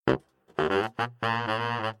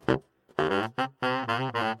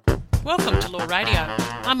Welcome to Law Radio.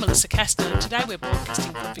 I'm Melissa Caston and today we're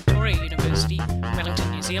broadcasting from Victoria University,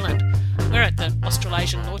 Wellington, New Zealand. We're at the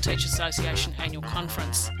Australasian Law Teachers Association annual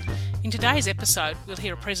conference. In today's episode, we'll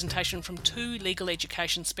hear a presentation from two legal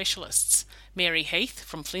education specialists, Mary Heath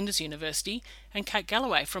from Flinders University and Kate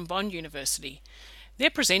Galloway from Bond University. They're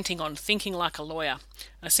presenting on Thinking Like a Lawyer.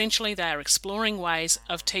 Essentially, they are exploring ways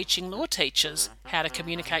of teaching law teachers how to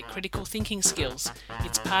communicate critical thinking skills.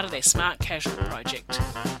 It's part of their Smart Casual project.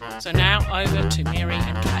 So now over to Mary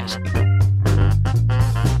and Kate.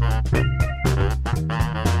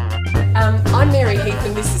 I'm Mary Heath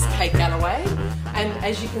and this is Kate Galloway. And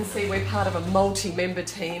as you can see, we're part of a multi-member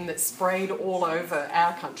team that's sprayed all over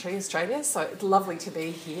our country, Australia. So it's lovely to be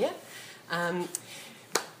here.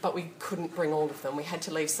 But we couldn't bring all of them. We had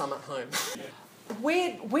to leave some at home.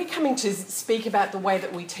 We're coming to speak about the way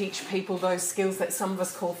that we teach people those skills that some of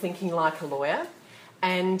us call thinking like a lawyer.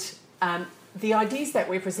 And the ideas that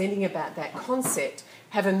we're presenting about that concept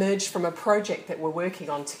have emerged from a project that we're working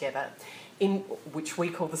on together, in which we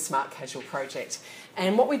call the Smart Casual project.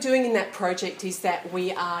 And what we're doing in that project is that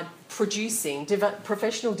we are producing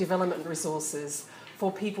professional development resources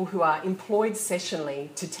for people who are employed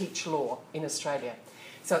sessionally to teach law in Australia.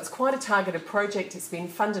 So it's quite a targeted project. It's been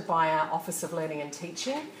funded by our Office of Learning and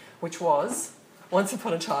Teaching, which was, once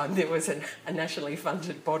upon a time, there was a nationally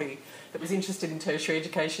funded body that was interested in tertiary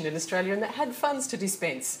education in Australia and that had funds to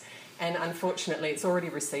dispense. And unfortunately, it's already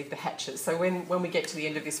received the hatchet. So when we get to the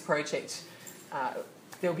end of this project,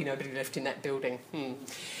 there'll be nobody left in that building.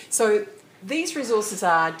 So these resources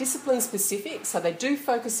are discipline specific, so they do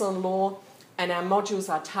focus on law, and our modules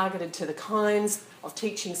are targeted to the kinds of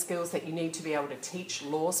teaching skills that you need to be able to teach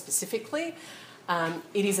law specifically.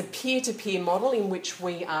 It is a peer-to-peer model in which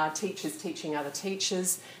we are teachers teaching other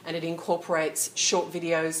teachers, and it incorporates short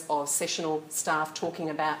videos of sessional staff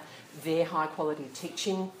talking about their high-quality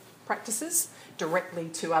teaching practices directly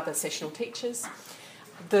to other sessional teachers.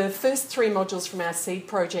 The first three modules from our SEED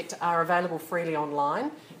project are available freely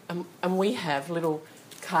online, and we have little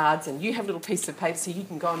cards and you have little pieces of paper so you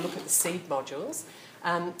can go and look at the SEED modules.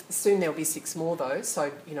 Soon there'll be 6 more though,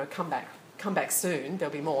 so come back soon,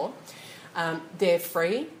 there'll be more. They're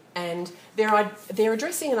free and they're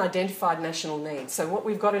addressing an identified national need. So what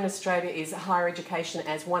we've got in Australia is higher education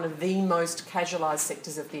as one of the most casualised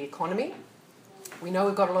sectors of the economy. We know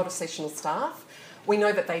we've got a lot of sessional staff. We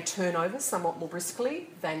know that they turn over somewhat more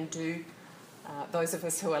briskly than do those of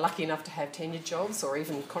us who are lucky enough to have tenured jobs or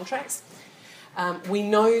even contracts. We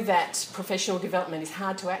know that professional development is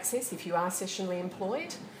hard to access if you are sessionally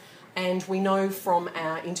employed, and we know from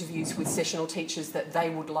our interviews with sessional teachers that they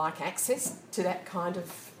would like access to that kind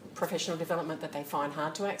of professional development that they find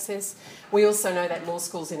hard to access. We also know that law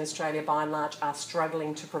schools in Australia by and large are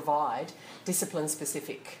struggling to provide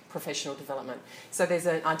discipline-specific professional development. So there's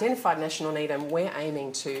an identified national need and we're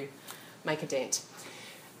aiming to make a dent.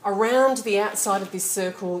 Around the outside of this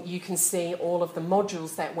circle, you can see all of the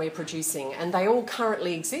modules that we're producing, and they all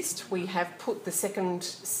currently exist. We have put the second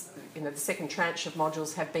tranche of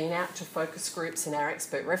modules have been out to focus groups in our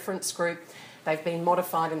expert reference group. They've been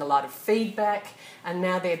modified in the light of feedback, and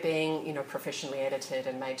now they're being, professionally edited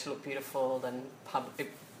and made to look beautiful and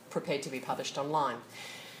prepared to be published online.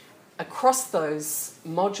 Across those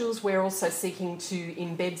modules, we're also seeking to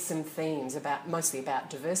embed some themes mostly about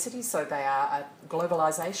diversity. So they are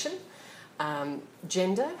globalisation,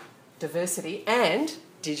 gender, diversity, and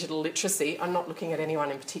digital literacy. I'm not looking at anyone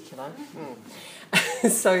in particular.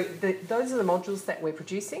 So those are the modules that we're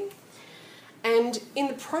producing. And in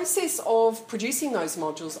the process of producing those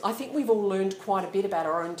modules, I think we've all learned quite a bit about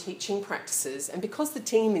our own teaching practices. And because the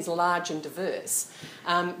team is large and diverse,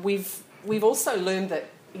 we've also learned that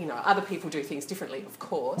other people do things differently, of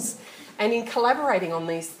course. And in collaborating on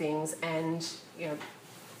these things and,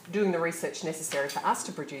 doing the research necessary for us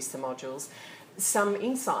to produce the modules, some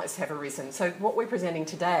insights have arisen. So what we're presenting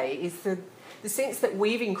today is the sense that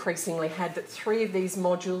we've increasingly had that 3 of these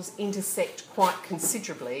modules intersect quite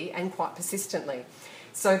considerably and quite persistently.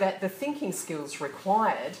 So that the thinking skills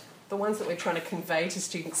required, the ones that we're trying to convey to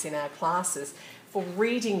students in our classes, for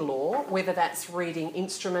reading law, whether that's reading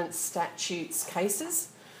instruments, statutes, cases,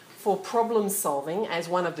 for problem solving as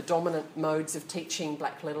one of the dominant modes of teaching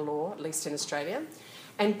black letter law, at least in Australia,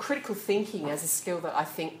 and critical thinking as a skill that I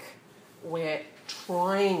think we're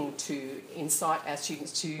trying to incite our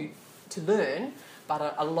students to learn,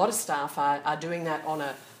 but a lot of staff are doing that on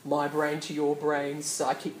a my brain to your brain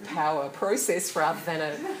psychic power process rather than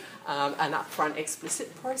an upfront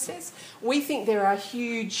explicit process. We think there are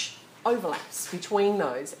huge overlaps between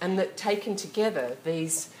those, and that taken together,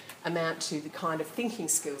 these amount to the kind of thinking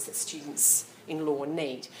skills that students in law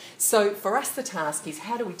need. So for us the task is,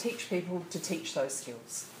 how do we teach people to teach those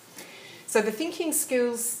skills? So the thinking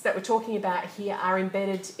skills that we're talking about here are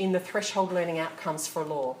embedded in the threshold learning outcomes for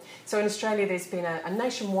law. So in Australia there's been a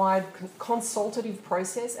nationwide consultative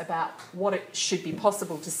process about what it should be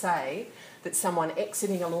possible to say that someone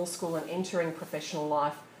exiting a law school and entering professional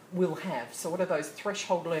life will have. So what are those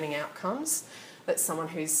threshold learning outcomes that someone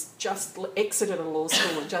who's just exited a law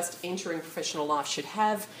school and just entering professional life should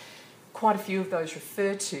have? Quite a few of those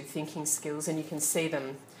refer to thinking skills, and you can see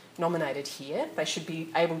them nominated here. They should be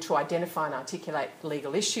able to identify and articulate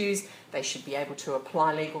legal issues. They should be able to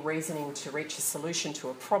apply legal reasoning to reach a solution to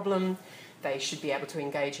a problem. They should be able to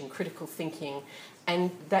engage in critical thinking.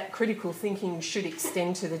 And that critical thinking should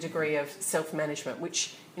extend to the degree of self-management,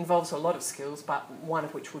 which involves a lot of skills, but one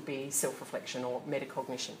of which would be self-reflection or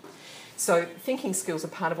metacognition. So thinking skills are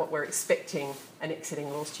part of what we're expecting an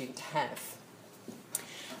exiting law student to have.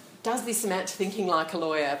 Does this amount to thinking like a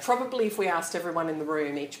lawyer? Probably if we asked everyone in the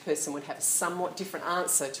room, each person would have a somewhat different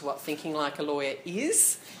answer to what thinking like a lawyer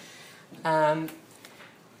is. And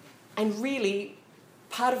really,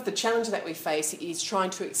 part of the challenge that we face is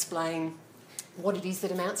trying to explain what it is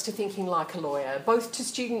that amounts to thinking like a lawyer, both to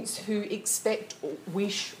students who expect or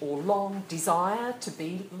wish or long desire to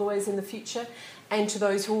be lawyers in the future, and to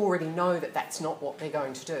those who already know that that's not what they're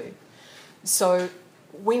going to do. So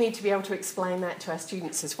we need to be able to explain that to our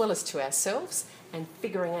students as well as to ourselves, and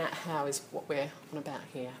figuring out how is what we're on about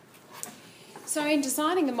here. So in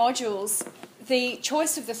designing the modules, the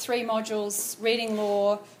choice of the 3 modules, reading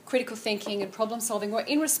law, critical thinking and problem solving, were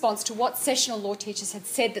in response to what sessional law teachers had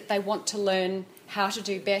said that they want to learn how to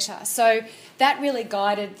do better. So that really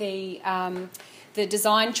guided the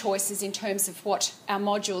design choices in terms of what our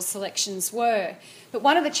module selections were. But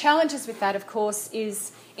one of the challenges with that, of course,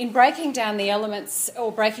 is in breaking down the elements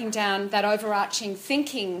or breaking down that overarching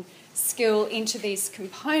thinking skill into these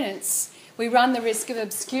components, we run the risk of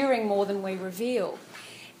obscuring more than we reveal.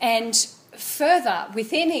 And further,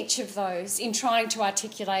 within each of those, in trying to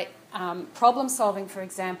articulate problem solving, for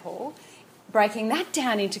example, breaking that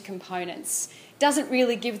down into components doesn't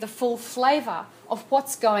really give the full flavour of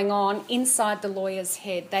what's going on inside the lawyer's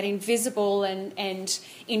head, that invisible and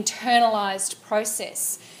internalised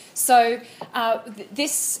process. So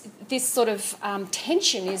this sort of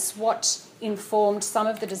tension is what informed some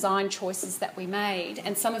of the design choices that we made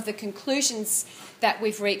and some of the conclusions that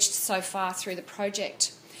we've reached so far through the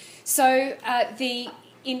project. So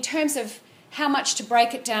in terms of how much to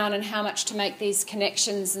break it down and how much to make these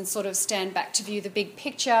connections and sort of stand back to view the big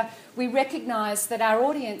picture, we recognise that our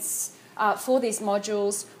audience for these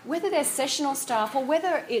modules, whether they're sessional staff or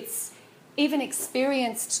whether it's even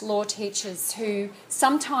experienced law teachers who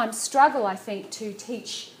sometimes struggle, I think, to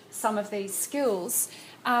teach some of these skills,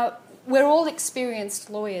 we're all experienced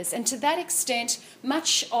lawyers. And to that extent,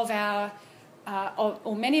 much of our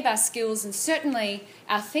or many of our skills, and certainly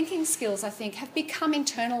our thinking skills, I think, have become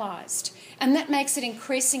internalised. And that makes it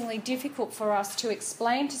increasingly difficult for us to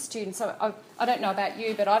explain to students. I don't know about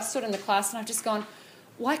you, but I've stood in the class and I've just gone,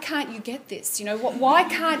 why can't you get this? You know, why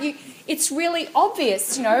can't you? It's really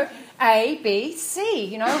obvious, you know, A, B, C.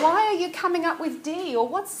 You know, why are you coming up with D, or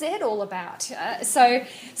what's Z all about? And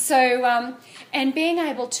being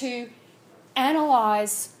able to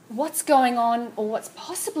analyse what's going on or what's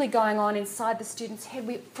possibly going on inside the student's head,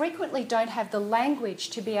 we frequently don't have the language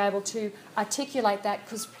to be able to articulate that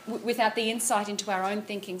without the insight into our own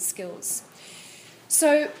thinking skills.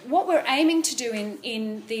 So what we're aiming to do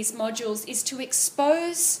in these modules is to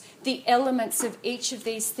expose the elements of each of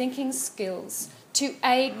these thinking skills to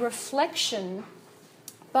aid reflection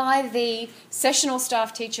by the sessional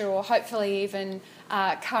staff teacher, or hopefully even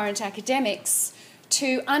current academics,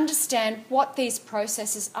 to understand what these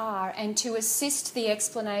processes are and to assist the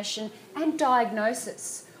explanation and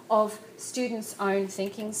diagnosis of students' own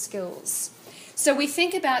thinking skills. So we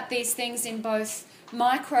think about these things in both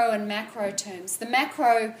micro and macro terms. The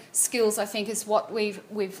macro skills, I think, is what we've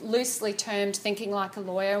loosely termed thinking like a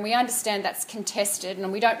lawyer, and we understand that's contested and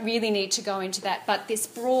we don't really need to go into that, but this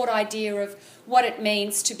broad idea of what it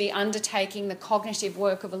means to be undertaking the cognitive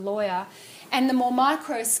work of a lawyer, and the more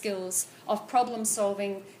micro skills of problem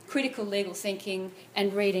solving, critical legal thinking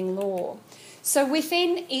and reading law. So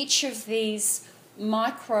within each of these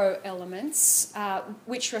micro elements,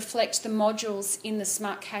 which reflect the modules in the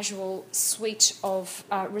Smart Casual suite of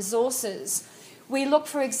resources, we look,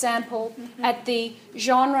 for example, at the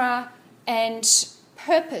genre and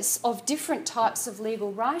purpose of different types of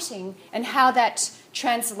legal writing and how that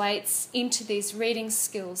translates into these reading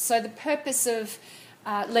skills. So the purpose of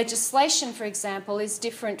legislation, for example, is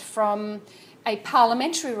different from a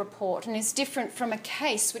parliamentary report and is different from a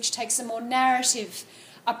case which takes a more narrative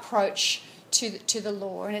approach to the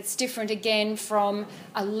law, and it's different again from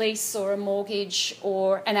a lease or a mortgage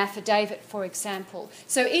or an affidavit, for example.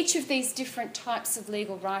 So each of these different types of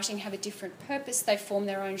legal writing have a different purpose. They form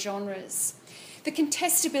their own genres. The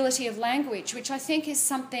contestability of language, which I think is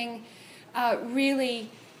something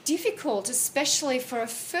really difficult, especially for a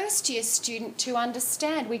first-year student to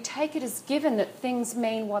understand. We take it as given that things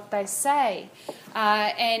mean what they say,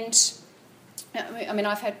 and I mean,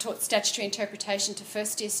 I've taught statutory interpretation to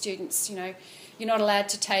first-year students. You know, you're not allowed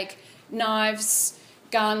to take knives,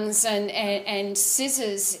 guns, and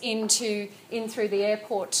scissors in through the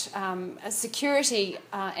airport security,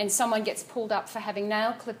 and someone gets pulled up for having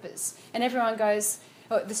nail clippers, and everyone goes.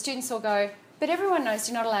 The students all go, but everyone knows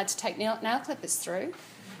you're not allowed to take nail clippers through.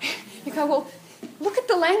 You go, well, look at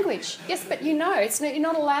the language. Yes, but you're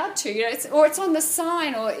not allowed to. You know, it's on the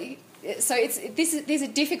sign, or. So these are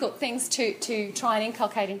difficult things to try and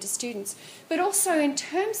inculcate into students. But also in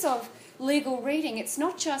terms of legal reading, it's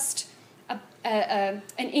not just an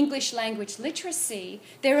English language literacy.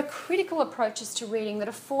 There are critical approaches to reading that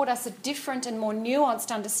afford us a different and more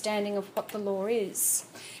nuanced understanding of what the law is.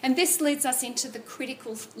 And this leads us into the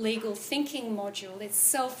critical legal thinking module,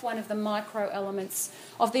 itself one of the micro elements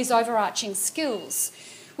of these overarching skills.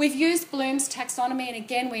 We've used Bloom's taxonomy, and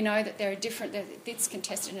again we know that there are different, it's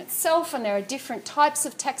contested in itself, and there are different types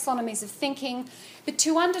of taxonomies of thinking. But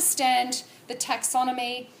to understand the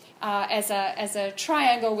taxonomy as a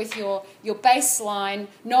triangle with your baseline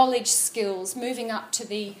knowledge skills, moving up to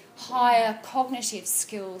the higher cognitive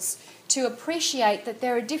skills, to appreciate that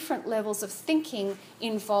there are different levels of thinking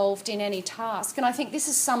involved in any task. And I think this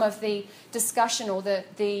is some of the discussion or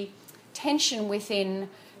the tension within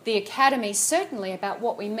the academy, certainly, about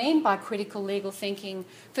what we mean by critical legal thinking.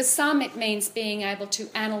 For some, it means being able to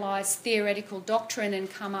analyse theoretical doctrine and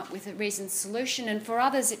come up with a reasoned solution, and for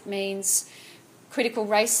others it means critical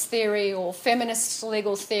race theory or feminist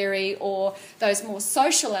legal theory or those more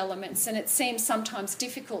social elements, and it seems sometimes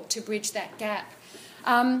difficult to bridge that gap.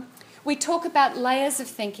 We talk about layers of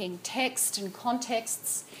thinking, text and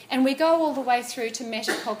contexts, and we go all the way through to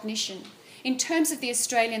metacognition. In terms of the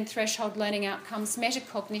Australian Threshold Learning Outcomes,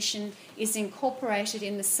 metacognition is incorporated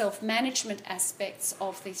in the self-management aspects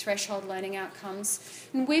of the Threshold Learning Outcomes,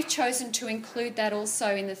 and we've chosen to include that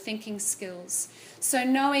also in the thinking skills. So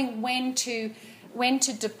knowing when to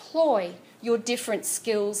deploy your different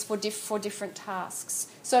skills for different tasks.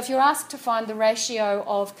 So if you're asked to find the ratio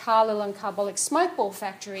of Carlisle and Carbolic Smoke Ball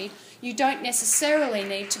Factory, you don't necessarily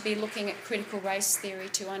need to be looking at critical race theory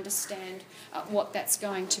to understand what that's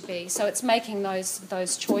going to be. So it's making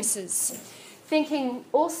those choices. Thinking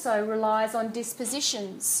also relies on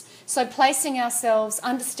dispositions. So placing ourselves,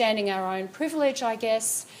 understanding our own privilege, I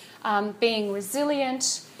guess, being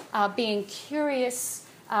resilient, being curious,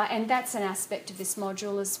 and that's an aspect of this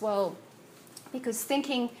module as well. Because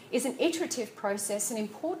thinking is an iterative process, and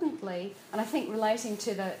importantly, and I think relating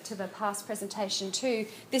to the past presentation too,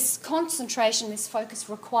 this concentration, this focus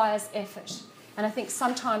requires effort. And I think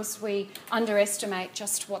sometimes we underestimate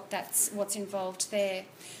just what's involved there.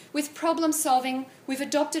 With problem solving, we've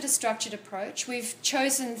adopted a structured approach. We've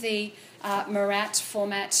chosen the Marat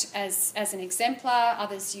format as an exemplar.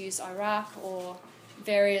 Others use Iraq or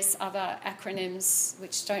various other acronyms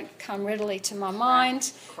which don't come readily to my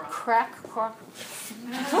mind. Crack. They're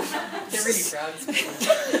really proud.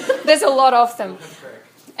 There's a lot of them.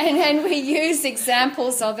 And we use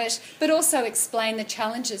examples of it, but also explain the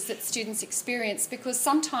challenges that students experience, because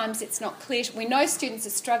sometimes it's not clear. We know students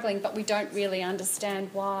are struggling, but we don't really understand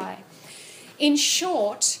why. In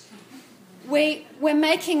short, we're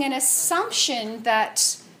making an assumption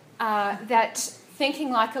that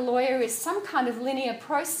thinking like a lawyer is some kind of linear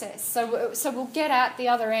process. So we'll get out the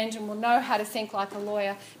other end and we'll know how to think like a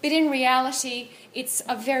lawyer. But in reality, it's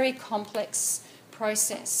a very complex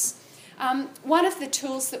process. One of the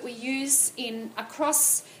tools that we use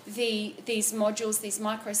across these modules, these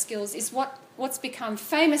micro skills, is what's become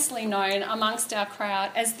famously known amongst our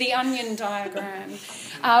crowd as the onion diagram,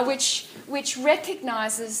 which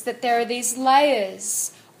recognises that there are these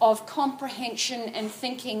layers of comprehension and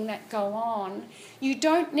thinking that go on. You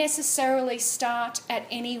don't necessarily start at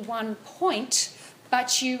any one point,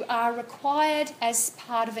 but you are required as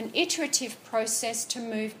part of an iterative process to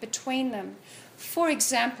move between them. For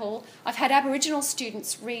example, I've had Aboriginal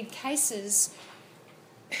students read cases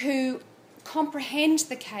who comprehend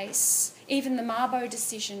the case, even the Mabo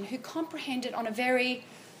decision, who comprehend it on a very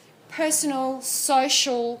personal,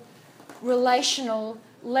 social, relational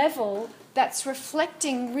level that's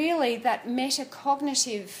reflecting really that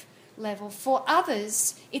metacognitive level. For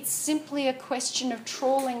others, it's simply a question of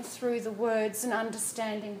trawling through the words and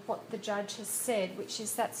understanding what the judge has said, which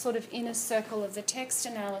is that sort of inner circle of the text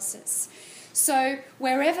analysis. So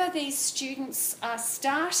wherever these students are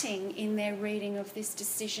starting in their reading of this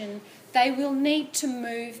decision, they will need to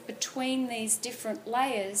move between these different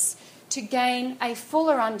layers to gain a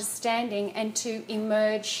fuller understanding and to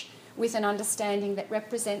emerge with an understanding that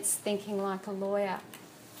represents thinking like a lawyer.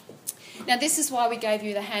 Now, this is why we gave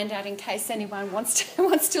you the handout in case anyone wants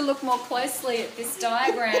to look more closely at this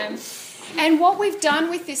diagram. And what we've done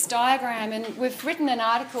with this diagram, and we've written an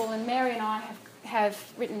article, and Mary and I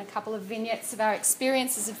have written a couple of vignettes of our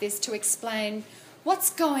experiences of this to explain what's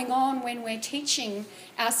going on when we're teaching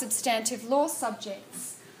our substantive law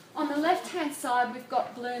subjects. On the left-hand side, we've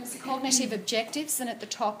got Bloom's cognitive objectives, and at the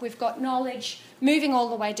top we've got knowledge moving all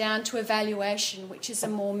the way down to evaluation, which is a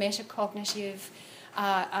more metacognitive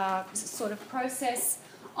sort of process.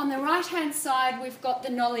 On the right-hand side, we've got the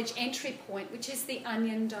knowledge entry point, which is the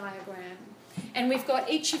onion diagram. And we've got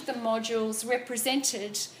each of the modules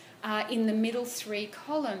represented in the middle three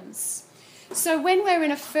columns. So when we're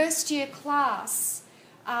in a first-year class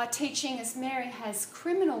teaching, as Mary has,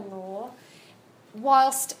 criminal law,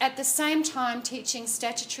 whilst at the same time teaching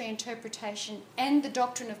statutory interpretation and the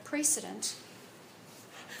doctrine of precedent,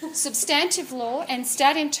 substantive law and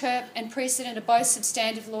stat interp and precedent are both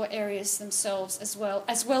substantive law areas themselves, as well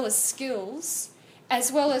as skills,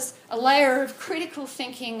 as well as a layer of critical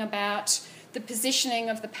thinking about the positioning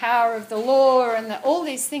of the power of the law and all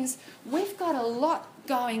these things. We've got a lot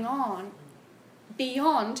going on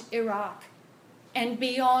beyond Iraq and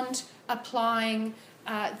beyond applying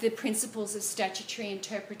the principles of statutory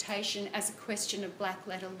interpretation as a question of black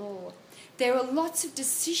letter law. There are lots of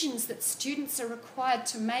decisions that students are required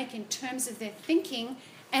to make in terms of their thinking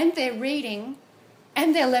and their reading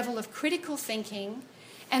and their level of critical thinking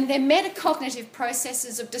and their metacognitive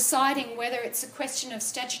processes of deciding whether it's a question of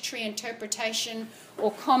statutory interpretation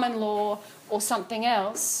or common law or something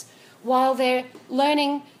else, while they're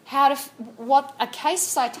learning what a case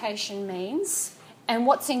citation means and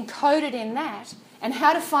what's encoded in that and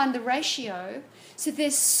how to find the ratio. So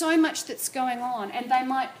there's so much that's going on, and they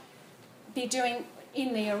might be doing,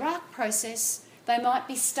 in the Iraq process, they might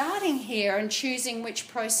be starting here and choosing which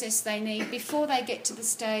process they need before they get to the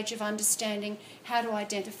stage of understanding how to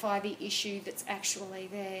identify the issue that's actually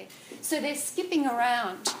there. So they're skipping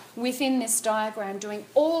around within this diagram, doing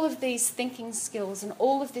all of these thinking skills and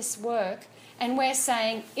all of this work, and we're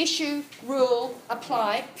saying issue, rule,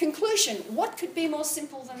 apply, conclusion. What could be more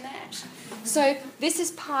simple than that? So this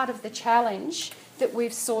is part of the challenge that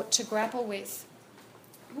we've sought to grapple with.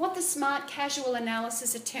 What the smart casual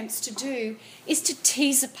analysis attempts to do is to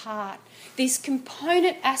tease apart these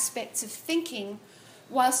component aspects of thinking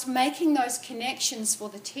whilst making those connections for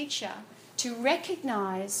the teacher to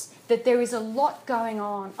recognise that there is a lot going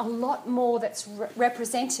on, a lot more that's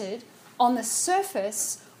represented on the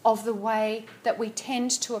surface of the way that we tend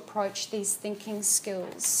to approach these thinking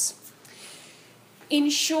skills. In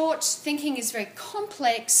short, thinking is very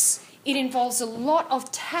complex. It involves a lot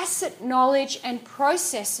of tacit knowledge and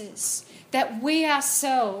processes that we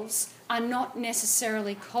ourselves are not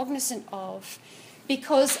necessarily cognizant of,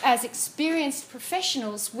 because as experienced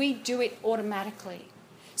professionals, we do it automatically.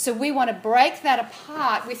 So we want to break that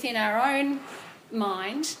apart within our own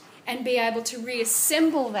mind and be able to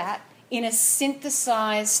reassemble that in a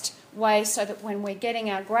synthesized way, so that when we're getting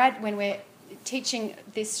when we're teaching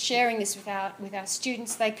this, sharing this with our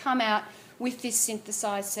students, they come out with this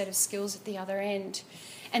synthesised set of skills at the other end.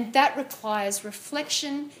 And that requires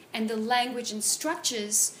reflection and the language and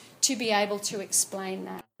structures to be able to explain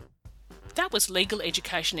that. That was legal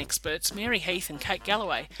education experts Mary Heath and Kate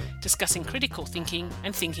Galloway discussing critical thinking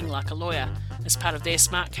and thinking like a lawyer as part of their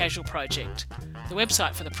Smart Casual project. The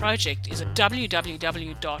website for the project is at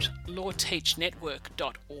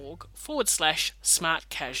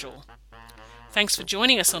www.lawteachnetwork.org/smartcasual. Thanks for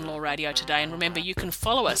joining us on Law Radio today, and remember you can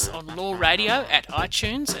follow us on Law Radio at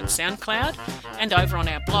iTunes and SoundCloud and over on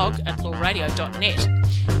our blog at lawradio.net.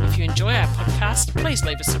 If you enjoy our podcast, please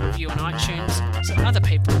leave us a review on iTunes so other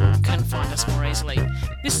people can find us more easily.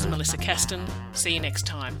 This is Melissa Caston. See you next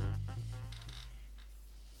time.